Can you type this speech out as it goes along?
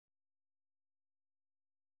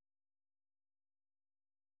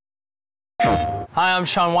Hi, I'm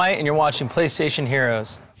Shaun White, and you're watching PlayStation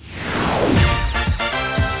Heroes.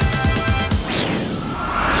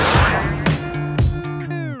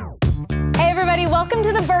 Hey everybody, welcome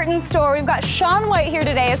to the Burton store. We've got Shaun White here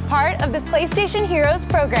today as part of the PlayStation Heroes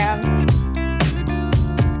program.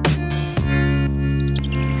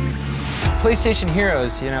 PlayStation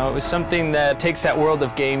Heroes, you know, it was something that takes that world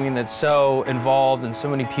of gaming that's so involved and so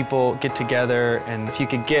many people get together, and if you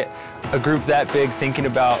could get a group that big thinking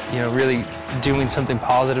about, you know, really doing something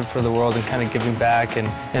positive for the world and kind of giving back and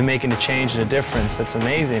making a change and a difference, that's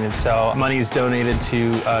amazing. And so money is donated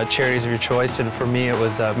to charities of your choice, and for me it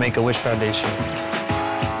was Make-A-Wish Foundation.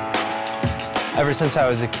 Ever since I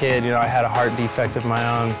was a kid, you know, I had a heart defect of my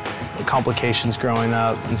own, complications growing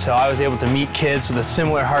up, and so I was able to meet kids with a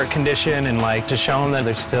similar heart condition and like to show them that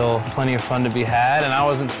there's still plenty of fun to be had, and I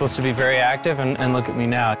wasn't supposed to be very active, and look at me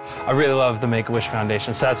now. I really love the Make-A-Wish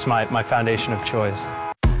Foundation, so that's my foundation of choice.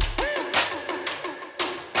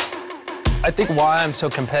 I think why I'm so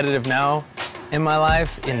competitive now in my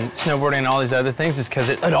life, in snowboarding and all these other things, is because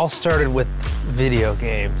it all started with video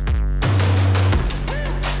games.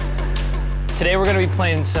 Today we're going to be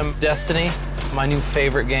playing some Destiny, my new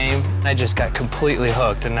favorite game. I just got completely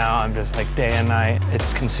hooked, and now I'm just like day and night.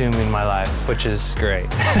 It's consuming my life, which is great.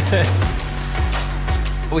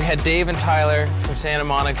 We had Dave and Tyler from Santa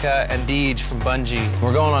Monica and Deej from Bungie.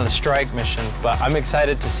 We're going on a strike mission, but I'm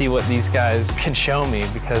excited to see what these guys can show me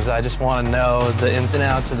because I just want to know the ins and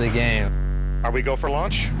outs of the game. Are we go for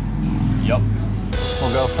launch? Yup.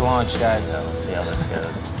 We'll go for launch, guys. Yeah, let's see how this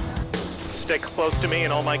goes. Stay close to me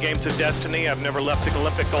in all my games of Destiny. I've never left the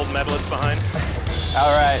Olympic gold medalist behind.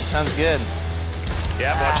 All right, sounds good.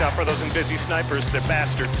 Yeah, watch out for those Invisi snipers. They're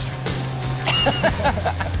bastards.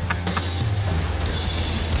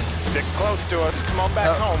 Stick close to us. Come on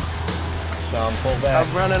back home. Shaun, pull back.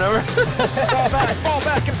 I'm running over. Fall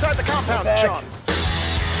back inside the compound, Shaun.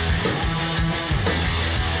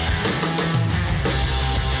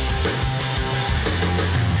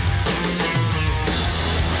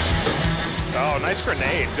 Oh, nice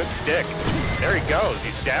grenade. Good stick. There he goes.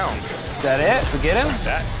 He's down. Is that it? We get him?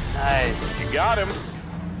 That. Nice. You got him.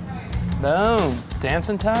 Boom.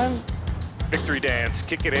 Dancing time? Victory dance.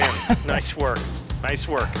 Kick it in. Nice work. Nice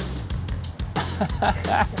work.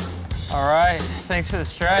 All right. Thanks for the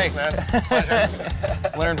strike. Pleasure.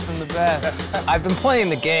 Learn from the best. I've been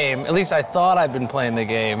playing the game, at least I thought I'd been playing the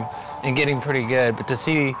game and getting pretty good, but to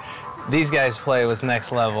see these guys play was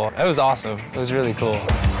next level. It was awesome. It was really cool.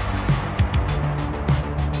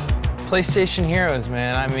 PlayStation Heroes,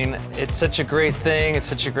 man. I mean, it's such a great thing, it's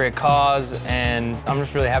such a great cause, and I'm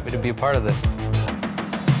just really happy to be a part of this.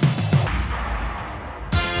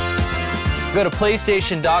 Go to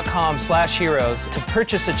PlayStation.com/heroes to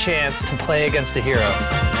purchase a chance to play against a hero.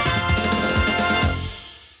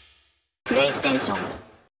 PlayStation